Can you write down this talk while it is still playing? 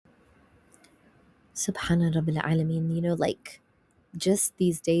Subhana Rabbil Alameen. Like just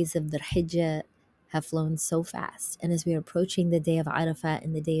these days of the Hijjah have flown so fast. And as we're approaching the day of Arafah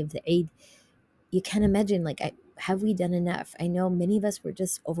and the day of the Eid, you can't imagine, like, have we done enough? I know many of us were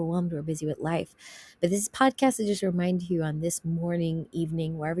just overwhelmed. We're busy with life. But this podcast is just to remind you on this morning,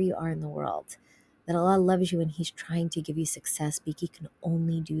 evening, wherever you are in the world, that Allah loves you and He's trying to give you success. But He can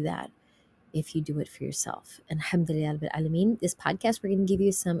only do that if you do it for yourself. And alhamdulillah Rabbil Alameen, this podcast, we're going to give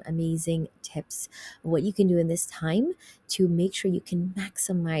you some amazing tips of what you can do in this time to make sure you can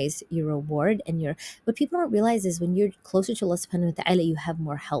maximize your reward. And what people don't realize is when you're closer to Allah subhanahu wa ta'ala, you have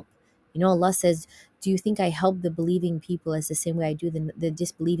more help. Allah says, do you think I help the believing people as the same way I do the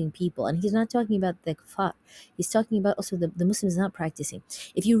disbelieving people? And He's not talking about the kuffar. He's talking about also the Muslims not practicing.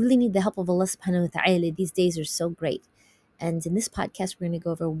 If you really need the help of Allah subhanahu wa ta'ala, these days are so great. And in this podcast, we're going to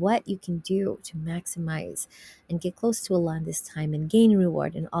go over what you can do to maximize and get close to Allah in this time and gain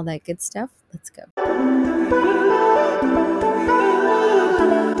reward and all that good stuff. Let's go.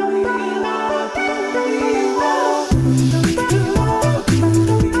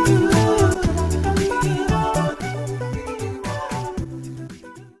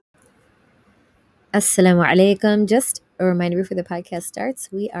 Assalamu alaikum. Just a reminder before the podcast starts,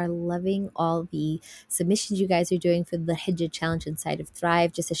 we are loving all the submissions you guys are doing for the Hijjah challenge inside of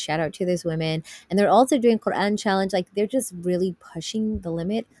Thrive. Just a shout out to those women. And they're also doing Quran challenge. Like, they're just really pushing the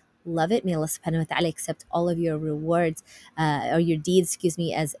limit. Love it. May Allah subhanahu wa ta'ala accept all of your rewards, or your deeds,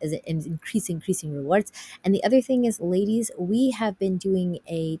 as increasing rewards. And the other thing is, ladies, we have been doing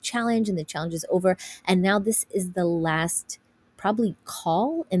a challenge and the challenge is over. And now this is the last probably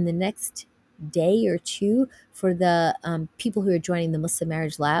call in the next day or two for the people who are joining the Muslim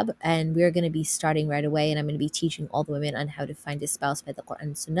Marriage Lab, and we're going to be starting right away, and I'm going to be teaching all the women on how to find a spouse by the Quran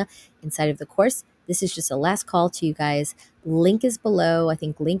and Sunnah inside of the course. This is just a last call to you guys. Link is below. I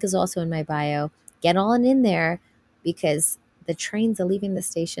think link is also in my bio. Get on in there because the trains are leaving the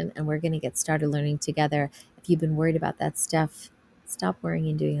station and we're going to get started learning together. If you've been worried about that stuff, stop worrying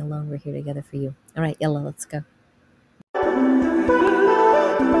and doing it alone. We're here together for you. All right, yalla, let's go.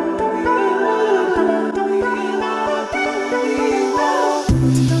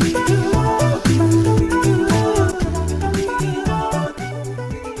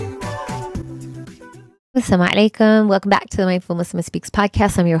 Assalamu alaikum. Welcome back to the Mindful Muslimah Speaks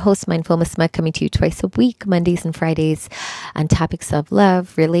podcast. I'm your host, Mindful Muslimah, coming to you twice a week, Mondays and Fridays, on topics of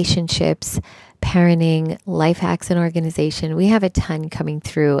love, relationships, parenting, life hacks, and organization. We have a ton coming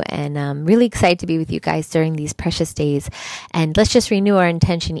through, and I'm really excited to be with you guys during these precious days. And let's just renew our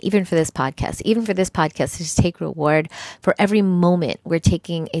intention, even for this podcast, to just take reward for every moment we're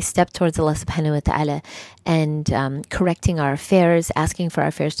taking a step towards Allah subhanahu wa ta'ala and correcting our affairs, asking for our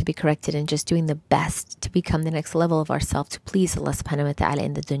affairs to be corrected, and just doing the best to become the next level of ourselves to please Allah subhanahu wa ta'ala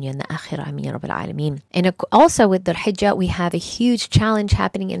in the dunya and the akhirah. Ameen ya Rabbil Alameen. And also with the Hijjah, we have a huge challenge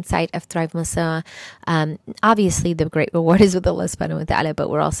happening inside of Thrive Muslimah. Obviously the great reward is with Allah subhanahu wa ta'ala, but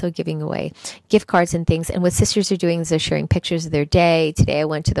we're also giving away gift cards and things. And what sisters are doing is they're sharing pictures of their day. Today I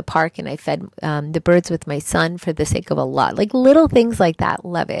went to the park and I fed the birds with my son for the sake of Allah. Like little things like that.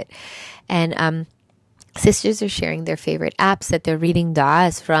 Love it. And sisters are sharing their favorite apps that they're reading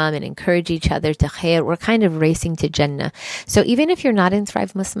du'as from and encourage each other to khair. We're kind of racing to Jannah. So even if you're not in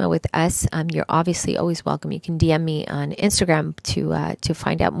Thrive Muslimah with us, you're obviously always welcome. You can DM me on Instagram to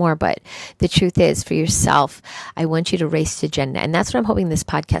find out more. But the truth is, for yourself, I want you to race to Jannah. And that's what I'm hoping this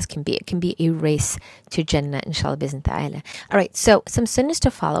podcast can be. It can be a race to Jannah, inshallah, bi'izn ta'ala. All right, so some sunnahs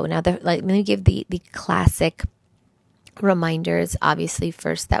to follow. Now, let me give the classic reminders, obviously,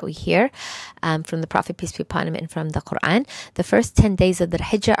 first that we hear from the Prophet, peace be upon him, and from the Quran. The first 10 days of the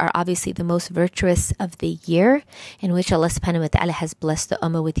Hijjah are obviously the most virtuous of the year, in which Allah subhanahu wa ta'ala has blessed the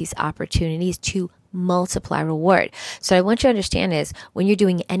ummah with these opportunities to multiply reward. So I want you to understand is, when you're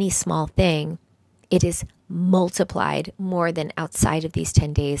doing any small thing, it is multiplied more than outside of these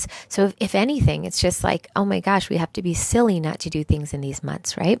 10 days. So if anything, it's just like, oh my gosh, we have to be silly not to do things in these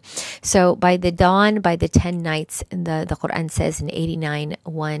months, right? So by the dawn, by the 10 nights, the Quran says in 89,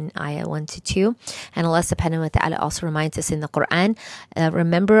 1, ayah 1 to 2, and Allah subhanahu wa ta'ala also reminds us in the Quran,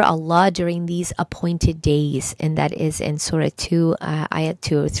 remember Allah during these appointed days, and that is in Surah 2, ayah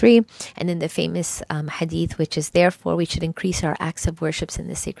 203, and in the famous hadith, which is, therefore we should increase our acts of worships in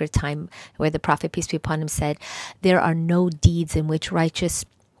the sacred time, where the Prophet, peace be upon him, said, there are no deeds in which righteous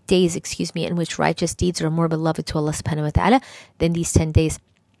deeds are more beloved to Allah subhanahu wa ta'ala than these 10 days.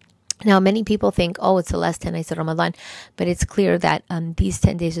 Now, many people think, oh, it's the last 10 nights of Ramadan, but it's clear that these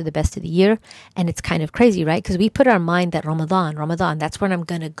 10 days are the best of the year, and it's kind of crazy, right? Because we put our mind that Ramadan, that's when I'm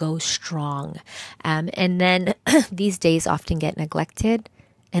going to go strong. And then these days often get neglected,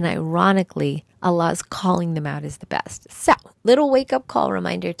 and ironically, Allah's calling them out is the best. So, little wake-up call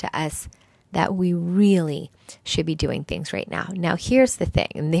reminder to us that we really should be doing things right now. Now, here's the thing,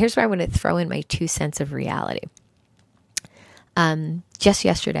 and here's where I want to throw in my 2 cents of reality. Just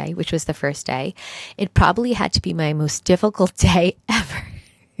yesterday, which was the first day, it probably had to be my most difficult day ever.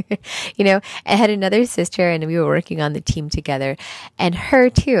 I had another sister and we were working on the team together, and her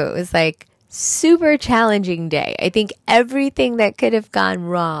too. It was like super challenging day. I think everything that could have gone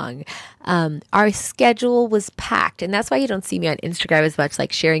wrong. Our schedule was packed, and that's why you don't see me on Instagram as much,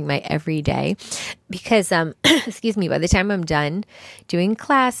 like sharing my everyday, because excuse me, by the time I'm done doing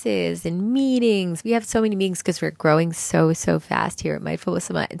classes and meetings, we have so many meetings because we're growing so fast here at Mindful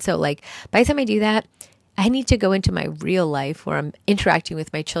Muslimah. And so like by the time I do that, I need to go into my real life where I'm interacting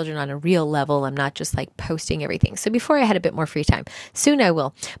with my children on a real level. I'm not just like posting everything. So before I had a bit more free time, soon I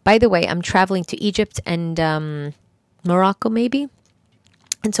will. By the way, I'm traveling to Egypt and Morocco maybe.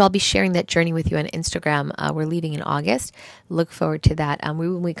 And so I'll be sharing that journey with you on Instagram. We're leaving in August. Look forward to that.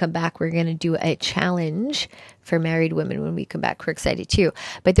 When we come back, we're going to do a challenge for married women. When we come back, we're excited too.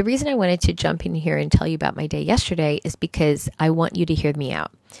 But the reason I wanted to jump in here and tell you about my day yesterday is because I want you to hear me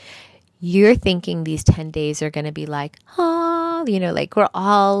out. You're thinking these 10 days are going to be like, like we're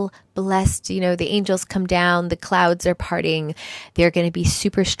all blessed. The angels come down, the clouds are parting. They're going to be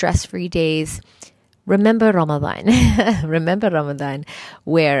super stress-free days. Remember Ramadan. Remember Ramadan,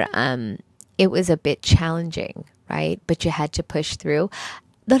 where it was a bit challenging, right? But you had to push through.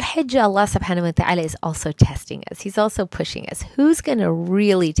 The Hijjah, Allah subhanahu wa ta'ala is also testing us. He's also pushing us. Who's going to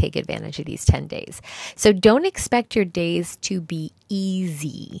really take advantage of these 10 days? So don't expect your days to be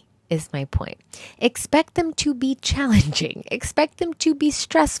easy, is my point. Expect them to be challenging. Expect them to be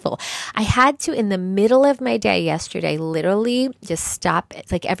stressful. I had to, in the middle of my day yesterday, literally just stop.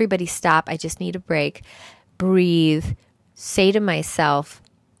 It's like, everybody stop. I just need a break. Breathe. Say to myself,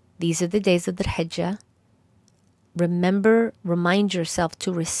 these are the days of the Hijjah. Remind yourself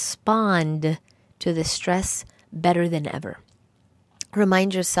to respond to the stress better than ever.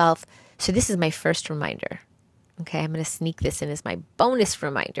 Remind yourself. So this is my first reminder. Okay, I'm going to sneak this in as my bonus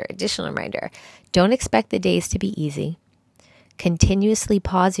reminder, additional reminder. Don't expect the days to be easy. Continuously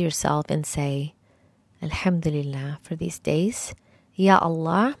pause yourself and say, Alhamdulillah for these days. Ya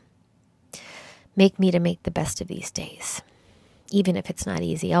Allah, make me to make the best of these days. Even if it's not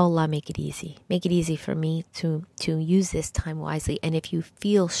easy, oh Allah, make it easy. Make it easy for me to use this time wisely. And if you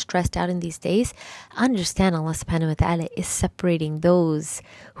feel stressed out in these days, understand Allah subhanahu wa ta'ala is separating those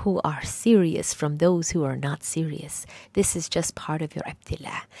who are serious from those who are not serious. This is just part of your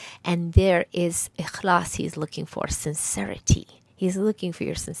ibtila. And there is ikhlas. He's looking for sincerity. He's looking for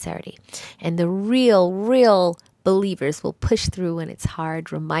your sincerity. And the real believers will push through when it's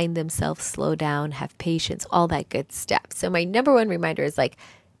hard, remind themselves, slow down, have patience, all that good stuff. So my number one reminder is like,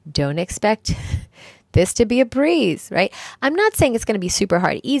 don't expect this to be a breeze, right? I'm not saying it's going to be super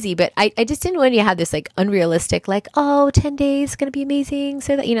hard, easy, but I just didn't want you to have this like unrealistic, like, 10 days is going to be amazing.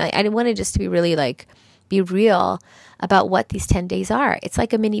 So that, I wanted just to be really like, be real about what these 10 days are. It's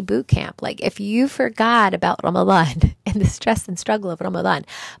like a mini boot camp. Like if you forgot about Ramadan and the stress and struggle of Ramadan,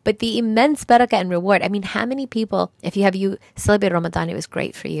 but the immense barakah and reward. I mean, how many people, if you celebrated Ramadan, it was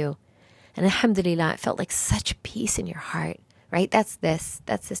great for you. And alhamdulillah, it felt like such peace in your heart, right? That's this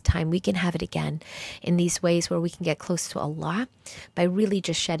time. We can have it again in these ways where we can get close to Allah by really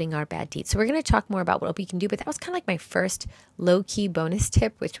just shedding our bad deeds. So we're going to talk more about what we can do, but that was kind of like my first low-key bonus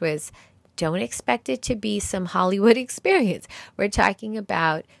tip, which was, don't expect it to be some Hollywood experience. We're talking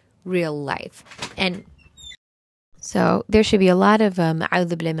about real life. And so there should be a lot of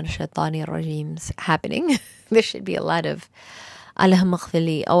أعوذ بالله من الشيطان الرجيم happening. There should be a lot of Allahumma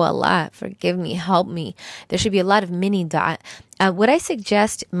ighfirli, oh Allah, forgive me, help me. There should be a lot of mini dua. What I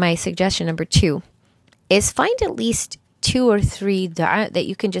suggest, my suggestion number 2, is find at least 2 or 3 dua that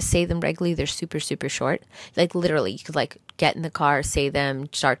you can just say them regularly. They're super short. Like literally, you could like get in the car, say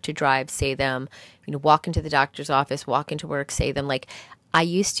them, start to drive, say them, walk into the doctor's office, walk into work, say them. Like I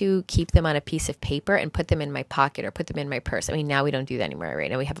used to keep them on a piece of paper and put them in my pocket or put them in my purse. I mean, now we don't do that anymore, right?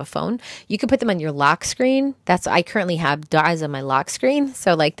 Now we have a phone. You can put them on your lock screen. I currently have du'as on my lock screen.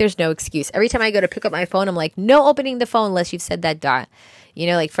 So like there's no excuse. Every time I go to pick up my phone, I'm like, no opening the phone unless you've said that du'a.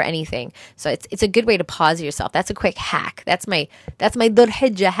 Like for anything. So it's a good way to pause yourself. That's a quick hack. That's my Dhul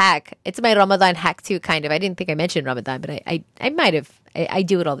Hijjah hack. It's my Ramadan hack too, kind of. I didn't think I mentioned Ramadan, but I might have. I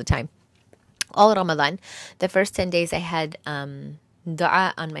do it all the time. All Ramadan, the first 10 days I had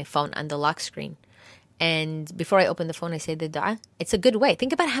dua on my phone on the lock screen. And before I open the phone, I say the dua. It's a good way.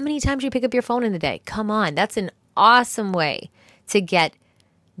 Think about how many times you pick up your phone in a day. Come on. That's an awesome way to get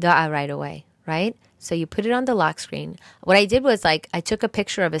dua right away, right? So you put it on the lock screen. What I did was like, I took a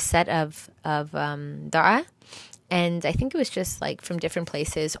picture of a set of dua, and I think it was just like from different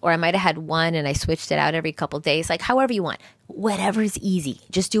places, or I might have had one and I switched it out every couple of days, like however you want, whatever is easy.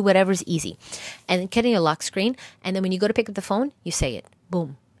 Just do whatever's easy. And getting a lock screen. And then when you go to pick up the phone, you say it.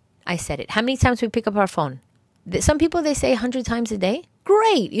 Boom. I said it. How many times we pick up our phone? Some people, they say 100 times a day.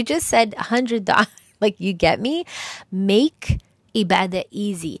 Great. You just said 100. Like, you get me? Make ibadah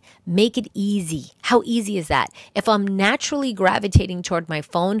easy. Make it easy. How easy is that? If I'm naturally gravitating toward my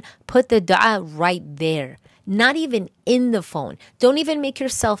phone, put the dua right there. Not even in the phone. Don't even make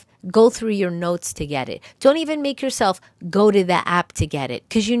yourself go through your notes to get it. Don't even make yourself go to the app to get it.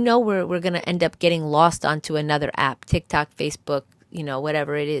 Because you know we're going to end up getting lost onto another app. TikTok, Facebook,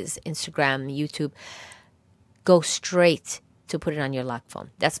 whatever it is. Instagram, YouTube. Go straight to put it on your lock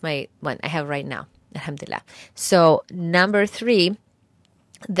phone. That's my one I have right now. Alhamdulillah. So number 3,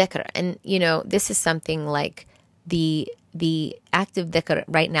 dhikr. And this is something like the active dhikr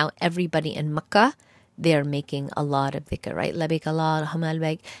right now. Everybody in Makkah, they're making a lot of dhikr, right? Labbaik Allahumma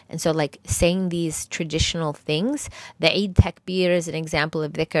labbaik. And so like saying these traditional things, the Eid takbir is an example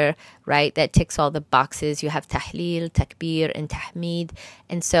of dhikr, right? That ticks all the boxes. You have tahleel, takbir, and tahmeed.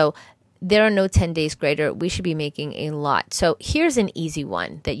 And so there are no 10 days greater. We should be making a lot. So here's an easy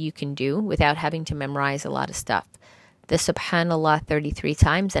one that you can do without having to memorize a lot of stuff. The Subhanallah 33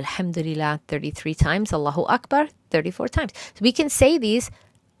 times, Alhamdulillah 33 times, Allahu Akbar 34 times. So we can say these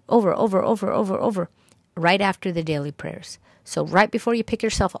over, right after the daily prayers. So right before you pick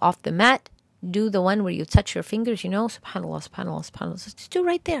yourself off the mat, do the one where you touch your fingers, Subhanallah, Subhanallah, Subhanallah. Just do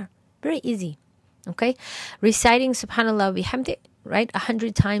right there. Very easy. Okay? Reciting Subhanallah bihamdi, right?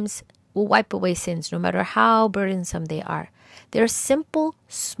 100 times will wipe away sins, no matter how burdensome they are. They're simple,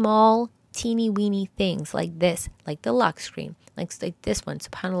 small, teeny weeny things like this, like the lock screen, like this one,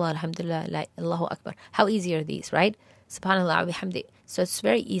 Subhanallah, Alhamdulillah, Allahu Akbar. How easy are these, right? Subhanallah, bihamdi. So it's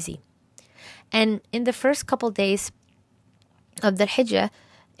very easy. And in the first couple days of the Hijjah,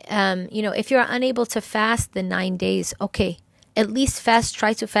 if you're unable to fast the 9 days, okay, at least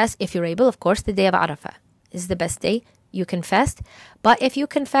try to fast if you're able. Of course, the day of Arafah is the best day. You can fast, but if you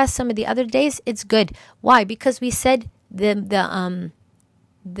can fast some of the other days, it's good. Why? Because we said the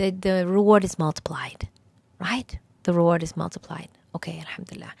reward is multiplied, right? The reward is multiplied. Okay,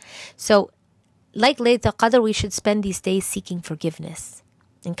 alhamdulillah. So, like Laylatul Qadr, we should spend these days seeking forgiveness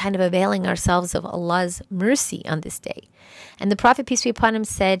and kind of availing ourselves of Allah's mercy on this day. And the Prophet, peace be upon him,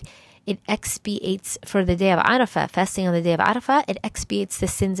 said, it expiates for the day of Arafah, fasting on the day of Arafah, it expiates the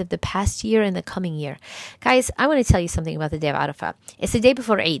sins of the past year and the coming year. Guys, I want to tell you something about the day of Arafah. It's the day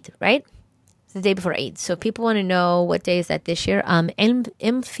before Eid, right? It's the day before Eid. So if people want to know what day is that this year,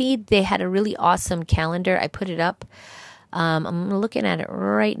 Feed, they had a really awesome calendar. I put it up. I'm looking at it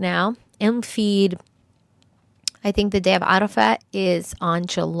right now. Feed, I think the day of Arafah is on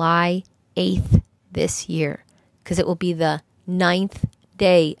July 8th this year, because it will be the 9th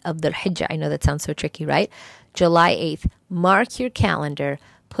day of the Hijjah. I know that sounds so tricky, right? July 8th. Mark your calendar.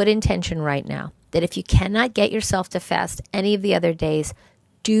 Put intention right now that if you cannot get yourself to fast any of the other days,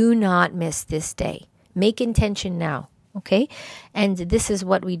 do not miss this day. Make intention now, okay? And this is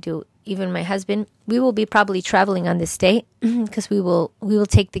what we do. Even my husband, we will be probably traveling on this day because we will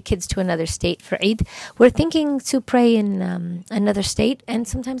take the kids to another state for Eid. We're thinking to pray in another state, and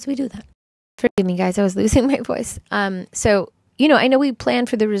sometimes we do that. Forgive me, guys. I was losing my voice. So I know we plan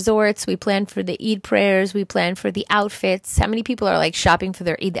for the resorts, we plan for the Eid prayers, we plan for the outfits. How many people are like shopping for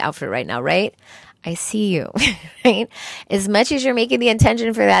their Eid outfit right now, right? I see you, right? As much as you're making the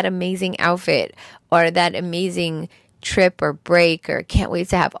intention for that amazing outfit or that amazing trip or break or can't wait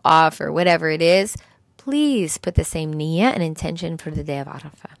to have off or whatever it is, please put the same niyyah and intention for the day of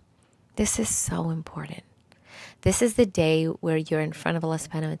Arafah. This is so important. This is the day where you're in front of Allah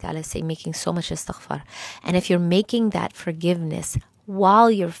subhanahu wa ta'ala, say, making so much istighfar. And if you're making that forgiveness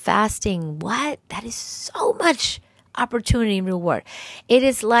while you're fasting, that is so much opportunity and reward. It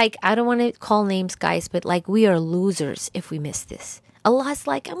is like, I don't want to call names, guys, but like we are losers if we miss this. Allah's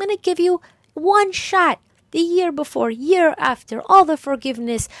like, I'm going to give you one shot. The year before, year after, all the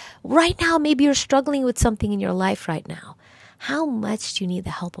forgiveness. Right now, maybe you're struggling with something in your life right now. How much do you need the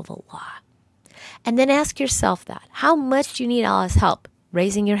help of Allah? And then ask yourself that. How much do you need Allah's help?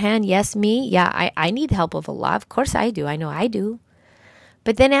 Raising your hand, yes, me. Yeah, I need help of Allah. Of course I do. I know I do.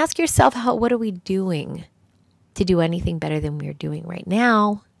 But then ask yourself, what are we doing to do anything better than we're doing right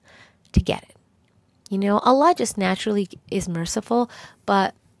now to get it? Allah just naturally is merciful,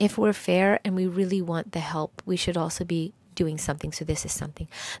 but if we're fair and we really want the help, we should also be doing something. So this is something.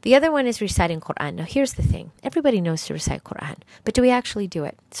 The other one is reciting Quran. Now here's the thing. Everybody knows to recite Quran, but do we actually do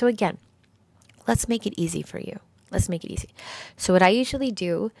it? So again, Let's make it easy for you. Let's make it easy. So what I usually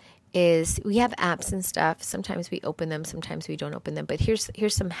do is we have apps and stuff. Sometimes we open them, sometimes we don't open them. But here's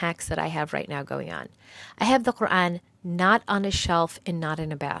some hacks that I have right now going on. I have the Quran not on a shelf and not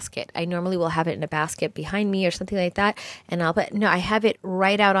in a basket. I normally will have it in a basket behind me or something like that. And I have it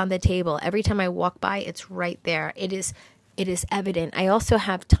right out on the table. Every time I walk by, it's right there. It is evident. I also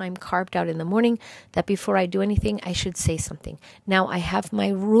have time carved out in the morning that before I do anything, I should say something. Now, I have my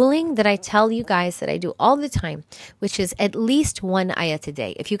ruling that I tell you guys that I do all the time, which is at least one ayat a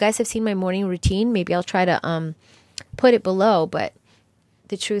day. If you guys have seen my morning routine, maybe I'll try to put it below. But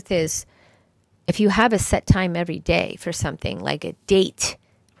the truth is, if you have a set time every day for something, like a date,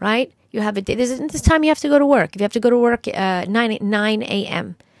 right? You have a date. This time you have to go to work. If you have to go to work 9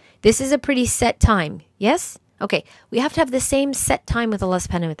 a.m., this is a pretty set time. Yes? Okay, we have to have the same set time with Allah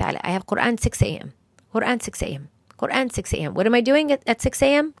subhanahu wa ta'ala. I have Quran 6 a.m. Quran 6 a.m. Quran 6 a.m. What am I doing at 6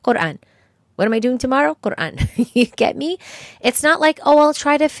 a.m.? Quran. What am I doing tomorrow? Quran. You get me? It's not like, oh, I'll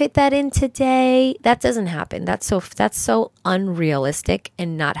try to fit that in today. That doesn't happen. That's so unrealistic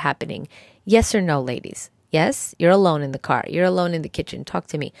and not happening. Yes or no, ladies? Yes? You're alone in the car. You're alone in the kitchen. Talk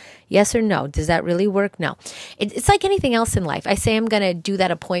to me. Yes or no? Does that really work? No. It's like anything else in life. I say I'm going to do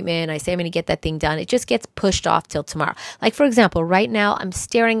that appointment. I say I'm going to get that thing done. It just gets pushed off till tomorrow. Like, for example, right now, I'm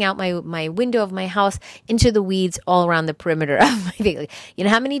staring out my window of my house into the weeds all around the perimeter of my thing. You know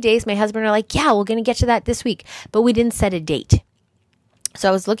how many days my husband are like, yeah, we're going to get to that this week. But we didn't set a date. So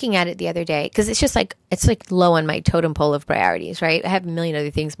I was looking at it the other day because it's like low on my totem pole of priorities, right? I have a million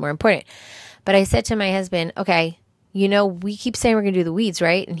other things more important. But I said to my husband, okay, we keep saying we're going to do the weeds,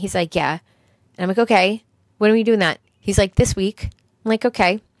 right? And he's like, yeah. And I'm like, okay, when are we doing that? He's like, this week. I'm like,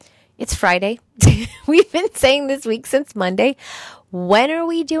 okay, it's Friday. We've been saying this week since Monday. When are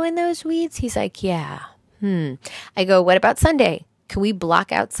we doing those weeds? He's like, yeah. I go, what about Sunday? Can we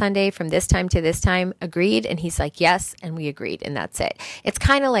block out Sunday from this time to this time? Agreed? And he's like, yes. And we agreed. And that's it. It's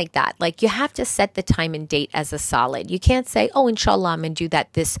kind of like that. Like, you have to set the time and date as a solid. You can't say, oh, inshallah, I'm going to do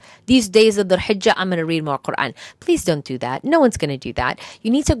that these days of the Hijjah, I'm going to read more Quran. Please don't do that. No one's going to do that.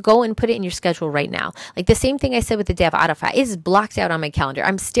 You need to go and put it in your schedule right now. Like the same thing I said with the day of Arafah. It is blocked out on my calendar.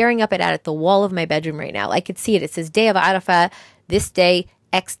 I'm staring up at the wall of my bedroom right now. I could see it. It says day of Arafah, this day,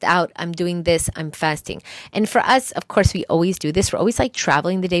 X'd out, I'm doing this, I'm fasting. And for us, of course, we always do this. We're always like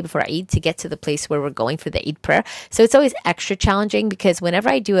traveling the day before Eid to get to the place where we're going for the Eid prayer. So it's always extra challenging because whenever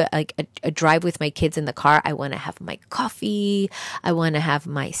I do a drive with my kids in the car, I want to have my coffee, I want to have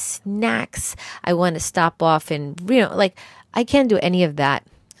my snacks, I want to stop off and, I can't do any of that.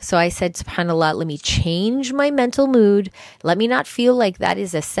 So I said, subhanAllah, let me change my mental mood. Let me not feel like that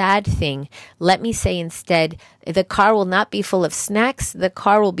is a sad thing. Let me say instead, the car will not be full of snacks. The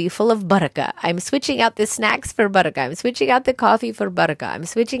car will be full of barakah. I'm switching out the snacks for barakah. I'm switching out the coffee for barakah. I'm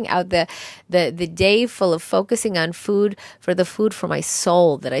switching out the day full of focusing on food for the food for my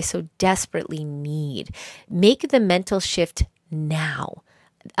soul that I so desperately need. Make the mental shift now.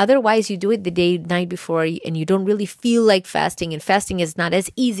 Otherwise, you do it the night before and you don't really feel like fasting, and fasting is not as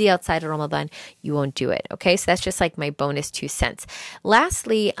easy outside of Ramadan. You won't do it. Okay, so that's just like my bonus 2 cents.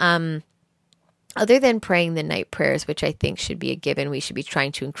 Lastly, other than praying the night prayers, which I think should be a given, we should be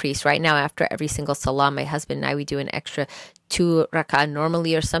trying to increase. Right now, after every single salah, my husband and I, we do an extra 2 rak'ah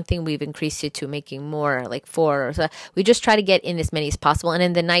normally or something. We've increased it to making more, like 4 or so. We just try to get in as many as possible. And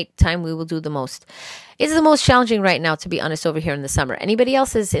in the night time, we will do the most. It's the most challenging right now, to be honest, over here in the summer. Anybody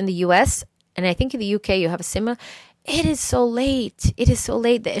else is in the US, and I think in the UK, you have a similar. It is so late. It is so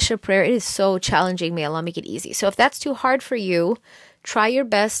late. The Isha prayer, it is so challenging. May Allah make it easy. So if that's too hard for you, try your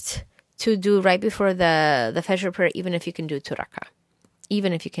best to do right before the Fajr prayer, even if you can do 2 rak'ah.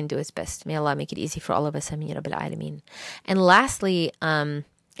 Even if you can do its best. May Allah make it easy for all of us. Ameen Rabbil Alameen. And lastly,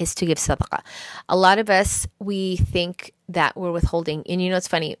 is to give sadaqah. A lot of us, we think that we're withholding. And it's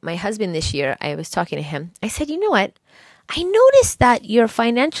funny. My husband this year, I was talking to him. I said, you know what? I noticed that you're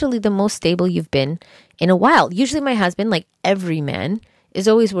financially the most stable you've been in a while. Usually my husband, like every man, is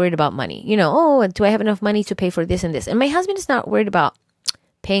always worried about money. Oh, do I have enough money to pay for this and this? And my husband is not worried about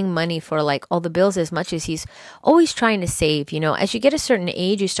paying money for like all the bills as much as he's always trying to save. As you get a certain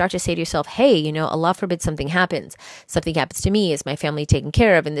age, you start to say to yourself, hey, Allah forbid something happens to me. Is my family taken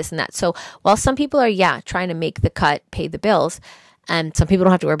care of, and this and that? So while some people are, trying to make the cut, pay the bills, and some people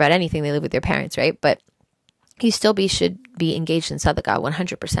don't have to worry about anything. They live with their parents, right? But you still should be engaged in sadaqah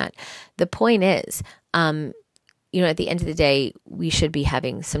 100%. The point is, at the end of the day, we should be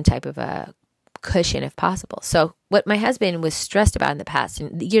having some type of a cushion if possible. So what my husband was stressed about in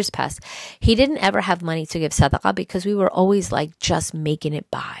the years past, he didn't ever have money to give sadaqah because we were always like just making it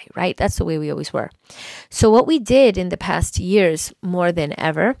by, right? That's the way we always were. So what we did in the past years more than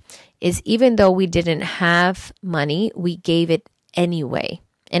ever is even though we didn't have money, we gave it anyway.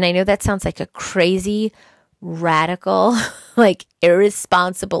 And I know that sounds like a crazy, radical, like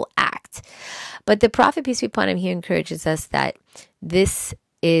irresponsible act. But the Prophet, peace be upon him, he encourages us that this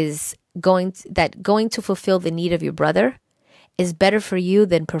is going to fulfill the need of your brother is better for you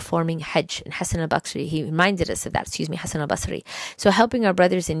than performing Hajj. And Hassan al-Basri, he reminded us of that, Hassan al-Basri. So helping our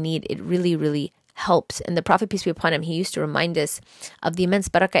brothers in need, it really, really helps. And the Prophet, peace be upon him, he used to remind us of the immense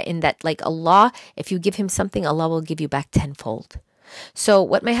barakah in that, like Allah, if you give him something, Allah will give you back tenfold. So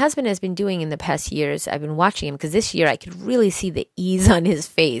what my husband has been doing in the past years, I've been watching him because this year I could really see the ease on his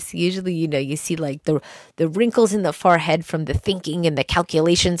face. Usually, you see like the wrinkles in the forehead from the thinking and the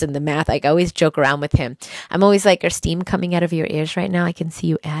calculations and the math. Like I always joke around with him. I'm always like, "Are steam coming out of your ears right now? I can see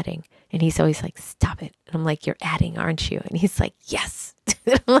you adding." And he's always like, "Stop it." And I'm like, "You're adding, aren't you?" And he's like, "Yes."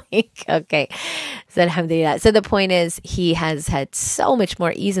 I'm like, okay. So alhamdulillah. So the point is, he has had so much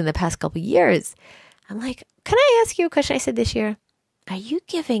more ease in the past couple of years. I'm like, "Can I ask you a question?" I said this year, "Are you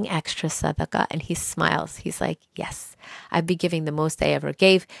giving extra sadaqah?" And he smiles. He's like, "Yes, I've been giving the most I ever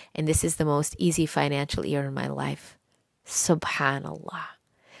gave. And this is the most easy financial year in my life." Subhanallah.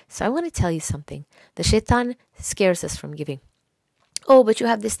 So I want to tell you something. The shaitan scares us from giving. "Oh, but you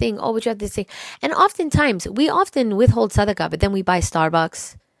have this thing. Oh, but you have this thing." And oftentimes, we often withhold sadaqah, but then we buy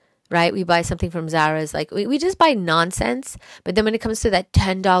Starbucks, right? We buy something from Zara's. Like, we just buy nonsense. But then when it comes to that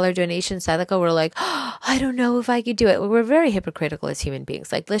 $10 donation sadaqah, we're like, "Oh, I don't know if I could do it." We're very hypocritical as human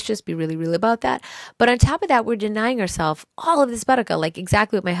beings. Like, let's just be really real about that. But on top of that, we're denying ourselves all of this barakah, like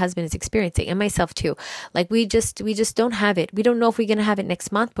exactly what my husband is experiencing, and myself too. Like, we just don't have it. We don't know if we're going to have it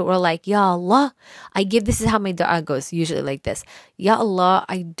next month, but we're like, "Ya Allah, I give," this is how my dua goes, usually like this. "Ya Allah,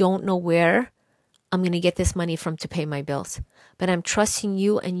 I don't know where I'm going to get this money from to pay my bills. But I'm trusting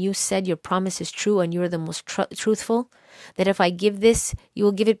you, and you said your promise is true, and you're the most truthful, that if I give this, you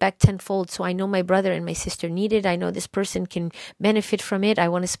will give it back tenfold. So I know my brother and my sister need it. I know this person can benefit from it. I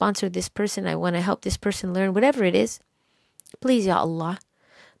want to sponsor this person. I want to help this person learn," whatever it is. Please, Ya Allah,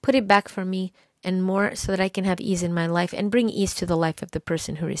 put it back for me and more so that I can have ease in my life and bring ease to the life of the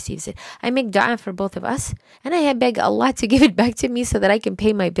person who receives it. I make dua for both of us, and I beg Allah to give it back to me so that I can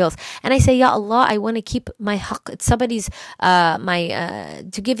pay my bills. And I say, "Ya Allah, I want to keep my haqq." It's somebody's,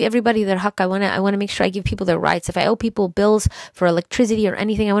 to give everybody their haqq. I want to make sure I give people their rights. If I owe people bills for electricity or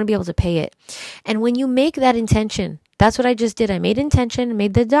anything, I want to be able to pay it. And when you make that intention, that's what I just did. I made intention,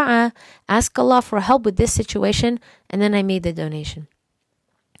 made the dua, ask Allah for help with this situation, and then I made the donation.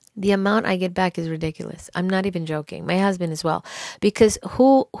 The amount I get back is ridiculous. I'm not even joking. My husband as well. Because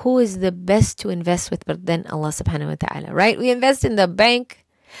who is the best to invest with but then Allah subhanahu wa ta'ala, right? We invest in the bank.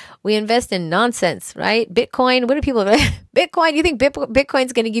 We invest in nonsense, right? Bitcoin. What do people Bitcoin? You think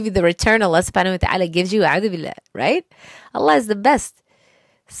Bitcoin's going to give you the return Allah subhanahu wa ta'ala gives you? A'udhu billah, right? Allah is the best.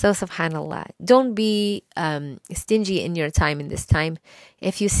 So subhanallah. Don't be stingy in your time in this time.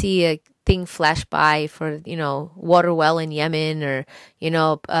 If you see a thing flash by for, water well in Yemen, or,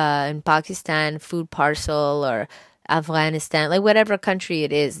 in Pakistan, food parcel, or Afghanistan, like whatever country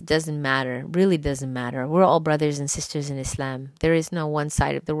it is, doesn't matter. Really doesn't matter. We're all brothers and sisters in Islam. There is no one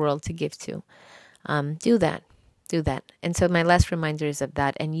side of the world to give to. Do that. And so my last reminder is of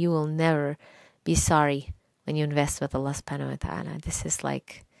that. And you will never be sorry when you invest with Allah subhanahu wa ta'ala. This is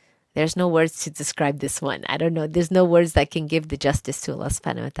like, there's no words to describe this one. I don't know. There's no words that can give the justice to Allah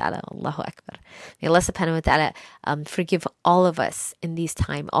subhanahu wa ta'ala. Allahu Akbar. May Allah subhanahu wa ta'ala forgive all of us in these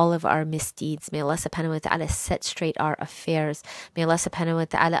time, all of our misdeeds. May Allah subhanahu wa ta'ala set straight our affairs. May Allah subhanahu wa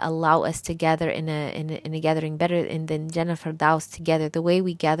ta'ala allow us to gather in a gathering better in the Jannah Firdaus together. The way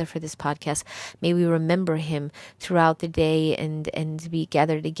we gather for this podcast, may we remember Him throughout the day and be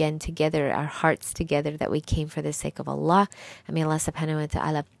gathered again together, our hearts together, that we came for the sake of Allah. And may Allah subhanahu wa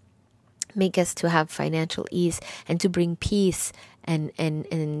ta'ala make us to have financial ease and to bring peace and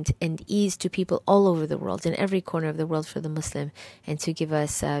ease to people all over the world, in every corner of the world for the Muslim, and to give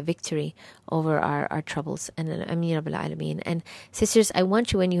us victory over our troubles. And Ameen Rabbil Alameen. And sisters, I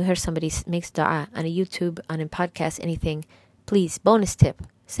want you, when you hear somebody makes dua on a YouTube, on a podcast, anything, please, bonus tip,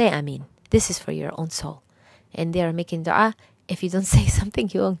 say Ameen. This is for your own soul. And they are making dua. If you don't say something,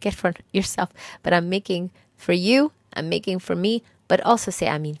 you won't get for yourself. But I'm making for you, I'm making for me, but also say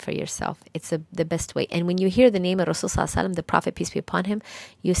Ameen for yourself. It's the best way. And when you hear the name of Rasul Sallallahu Alaihi Wasallam, the Prophet, peace be upon him,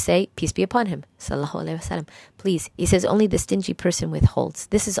 you say, peace be upon him, Sallallahu Alaihi Wasallam. Please, he says, only the stingy person withholds.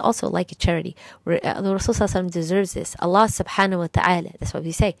 This is also like a charity. The Rasul Sallallahu Alaihi Wasallam deserves this. Allah subhanahu wa ta'ala. That's what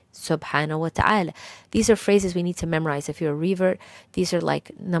we say. Subhanahu wa ta'ala. These are phrases we need to memorize. If you're a revert, these are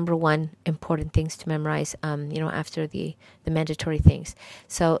like number one important things to memorize, after the mandatory things.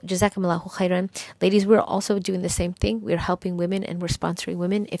 So, Jazakumullahu khairan. Ladies, we're also doing the same thing. We're helping women and we're sponsoring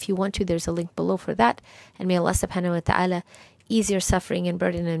women. If you want to, there's a link below for that. And may Allah subhanahu wa ta'ala ease your suffering and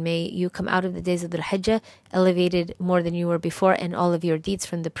burden, and may you come out of the days of the Hijjah elevated more than you were before, and all of your deeds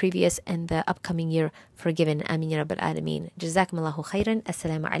from the previous and the upcoming year forgiven. Ameen ya Rabbil Alameen. Jazakumullahu khairan.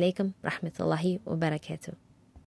 Assalamu alaikum rahmatullahi wa barakatuh.